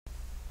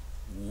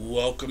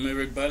Welcome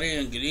everybody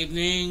and good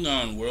evening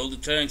on World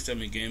of Tanks. I'm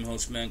your game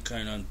host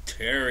Mankind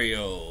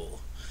Ontario.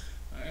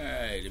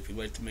 Alright, if you'd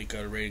like to make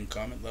out a rating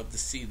comment, love to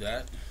see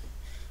that.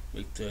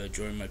 Like to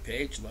join my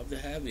page, love to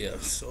have you.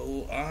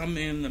 So I'm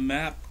in the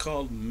map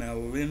called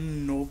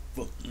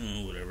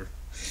Malinovka, whatever.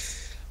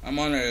 I'm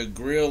on a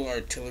grille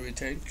artillery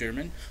tank,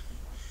 German.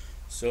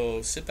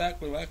 So sit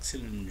back, relax,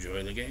 and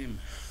enjoy the game.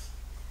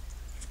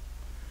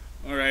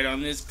 Alright,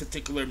 on this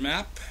particular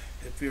map,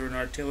 if you're an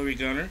artillery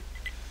gunner,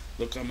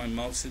 look on my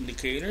mouse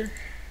indicator.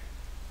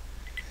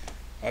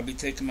 I'll be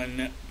taking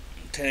my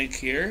tank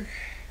here,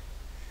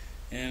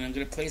 and I'm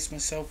going to place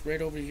myself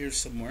right over here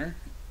somewhere.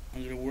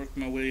 I'm going to work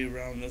my way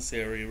around this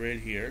area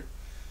right here,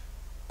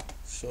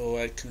 so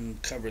I can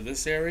cover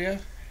this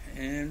area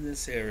and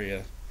this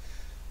area.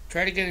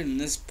 Try to get in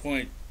this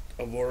point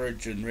of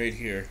origin right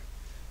here.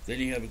 Then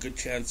you have a good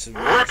chance of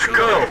reaching. Let's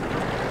go!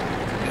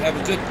 You have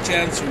a good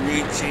chance of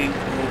reaching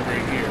over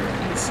here.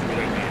 You see what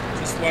I mean?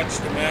 Just watch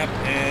the map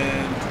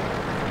and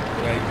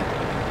right,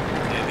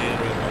 maybe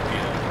it'll help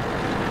you out.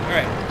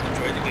 Alright,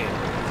 enjoy the game.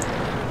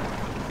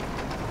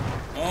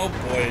 Oh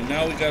boy,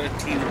 now we got a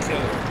team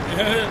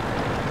killer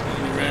on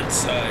the red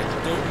side.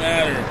 Don't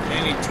matter,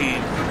 any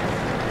team.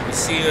 You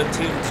see a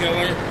team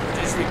killer,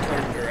 just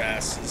report their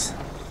asses.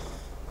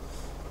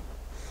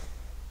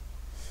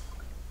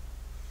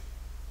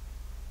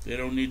 They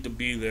don't need to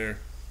be there.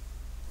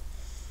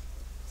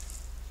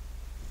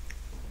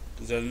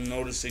 Because I'm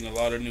noticing a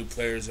lot of new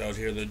players out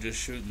here, they're just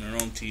shooting their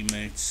own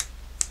teammates.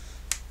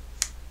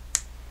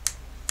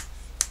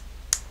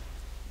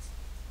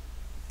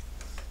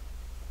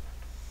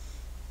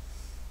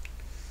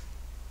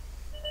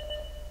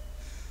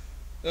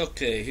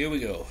 Okay, here we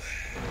go.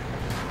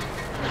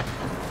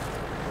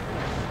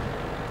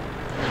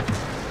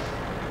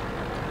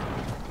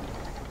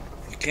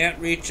 If you can't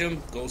reach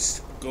them, go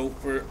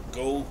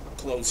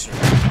closer.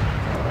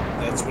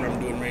 That's what I'm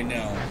doing right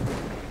now.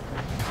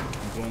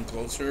 I'm going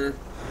closer.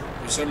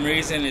 For some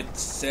reason, it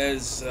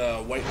says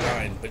white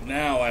line, but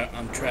now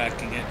I'm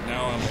tracking it.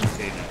 Now I'm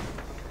okay now.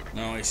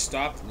 Now I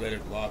stop, let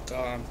it lock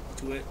on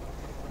to it.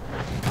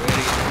 Ready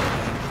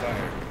and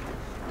fire.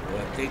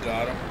 But they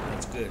got him.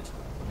 That's good.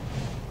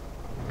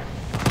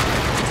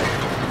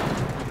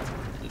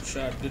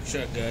 Good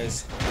shot,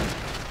 guys.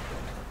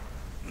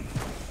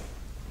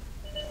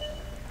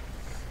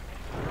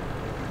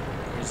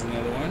 Here's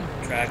another one,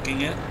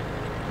 tracking it.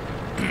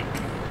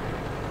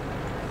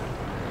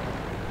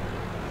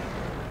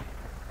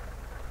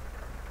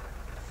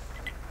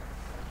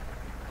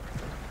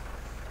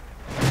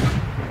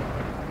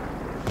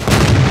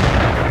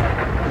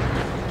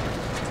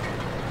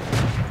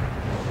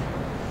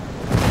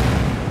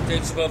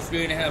 Takes about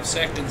 3.5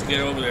 seconds to get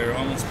over there,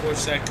 almost 4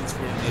 seconds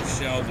for the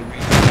shell to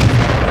reach.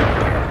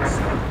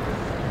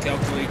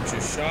 Calculate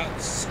your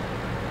shots.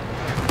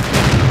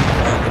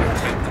 How long it'll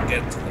take to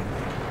get to them.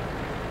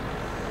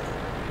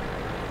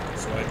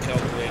 So I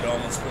calculate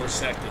almost 4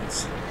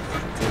 seconds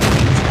until it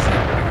reaches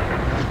them.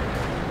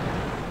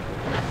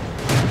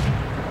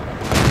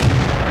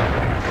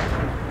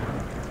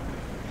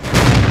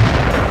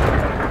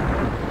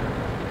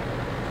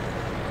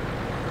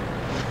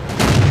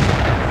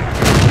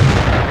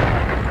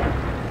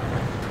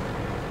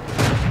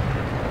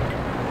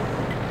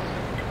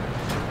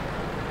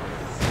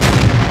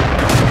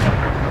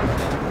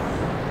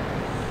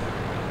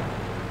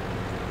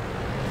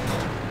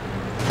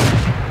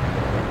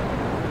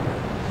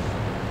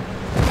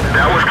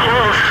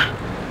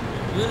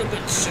 A little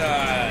bit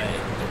shy,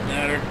 don't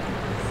matter.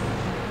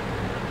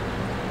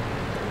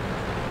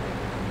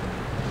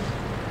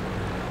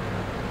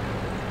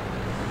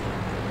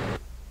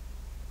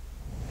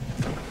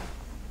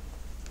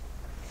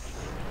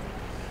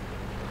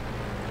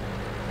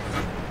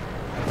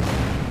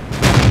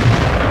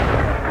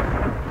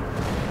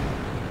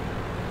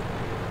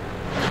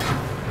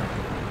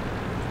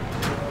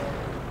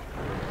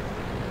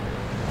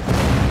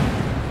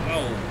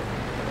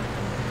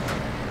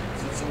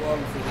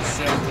 For the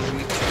shell to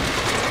reach.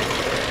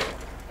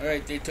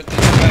 Alright, they took this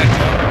back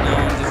out. Now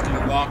I'm just going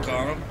to lock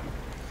on them.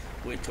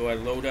 Wait till I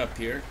load up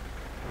here.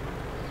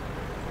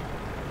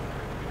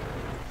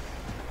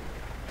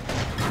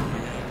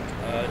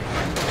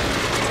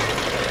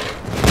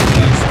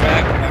 That's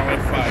track, now I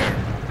fire.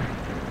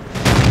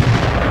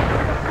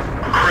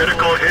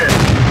 Critical hit.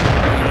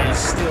 And I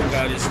still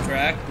got his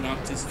track,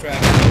 knocked his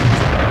track out.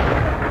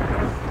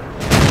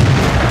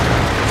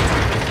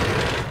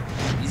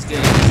 He's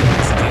getting his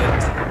ass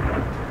kicked.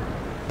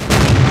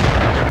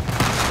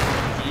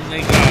 They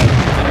got it.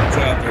 Good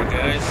job there,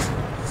 guys.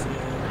 So,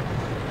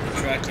 we're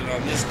tracking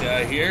on this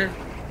guy here.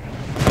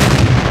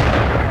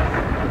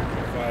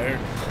 Fire.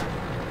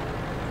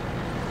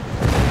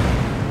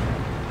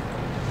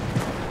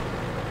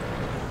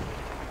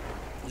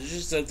 It's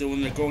just that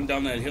when they're going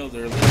down that hill,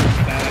 they're a little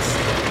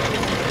faster.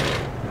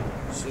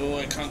 So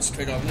I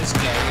concentrate on this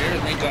guy here,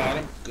 and they got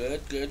him.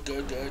 Good.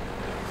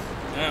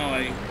 Now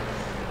I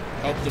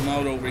help them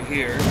out over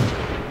here.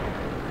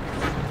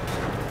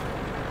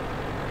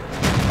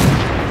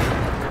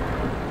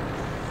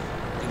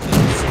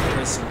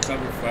 Some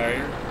cover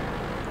fire.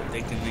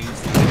 they can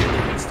easily get in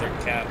there and start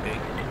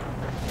capping.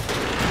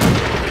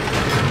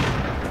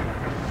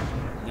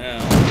 Now,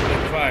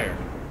 good fire.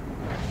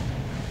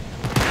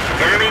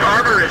 Enemy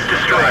armor is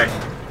destroyed.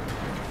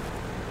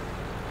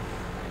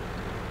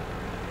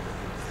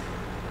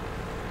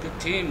 Good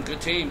team,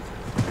 good team.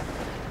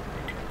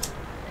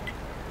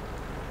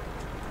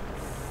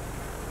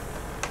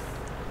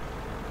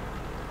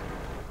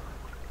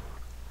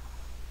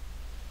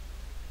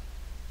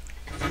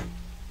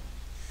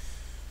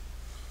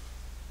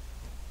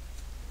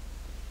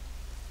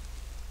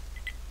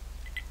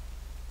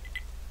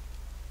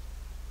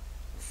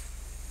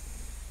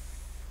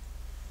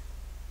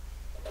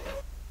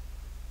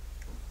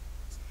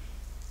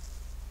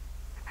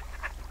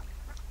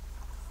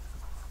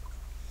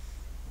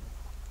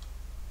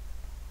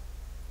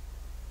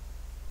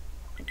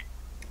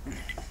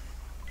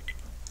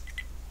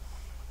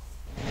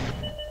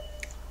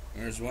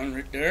 There's one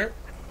right there.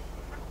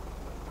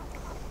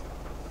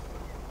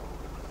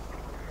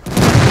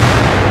 You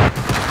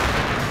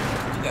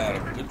got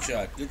him. Good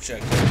shot. Good shot,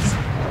 guys.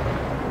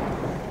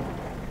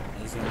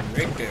 There's one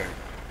right there.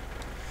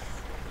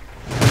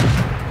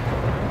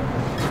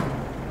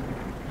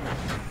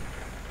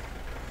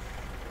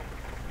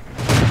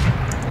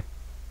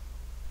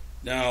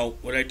 Now,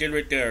 what I did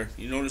right there,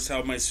 you notice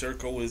how my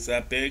circle was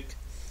that big?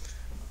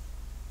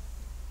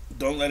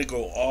 Don't let it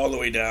go all the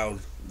way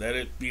down. Let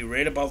it be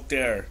right about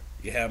there.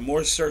 You have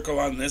more circle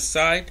on this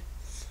side.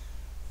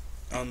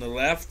 On the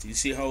left, you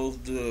see how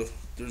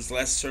there's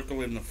less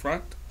circle in the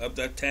front of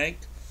that tank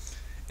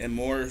and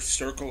more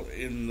circle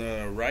in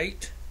the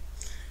right.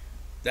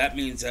 That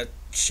means that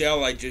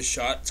shell I just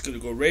shot is going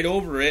to go right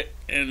over it,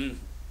 and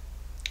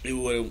it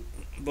will,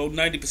 about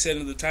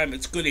 90% of the time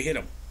it's going to hit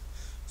them.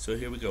 So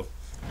here we go.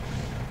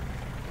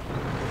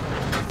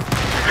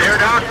 They're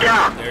knocked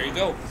out. There you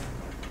go.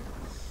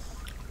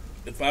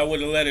 If I would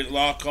have let it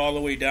lock all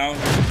the way down,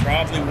 I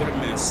probably would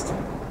have missed.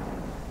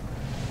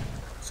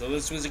 So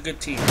this was a good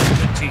team.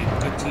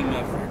 Good team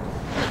effort.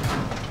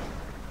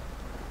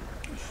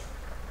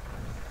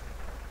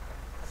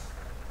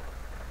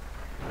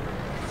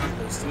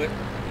 Close to it.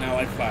 Now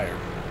I fire.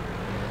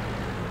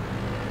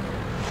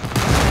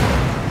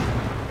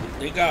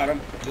 They got him.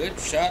 Good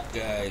shot,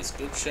 guys.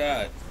 Good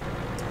shot.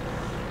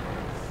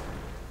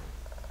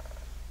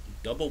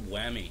 Double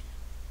whammy.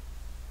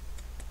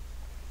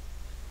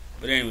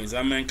 But anyways,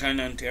 I'm Mankind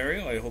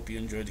Ontario. I hope you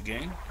enjoyed the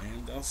game,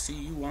 and I'll see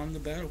you on the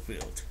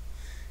battlefield.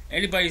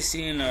 Anybody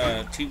seeing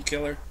a team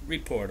killer,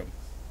 report them.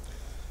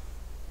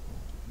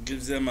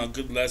 Gives them a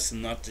good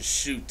lesson not to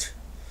shoot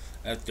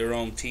at their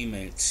own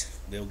teammates.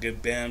 They'll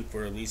get banned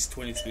for at least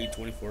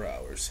 24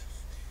 hours.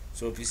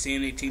 So if you see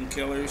any team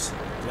killers,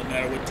 no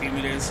matter what team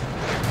it is,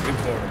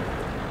 report them.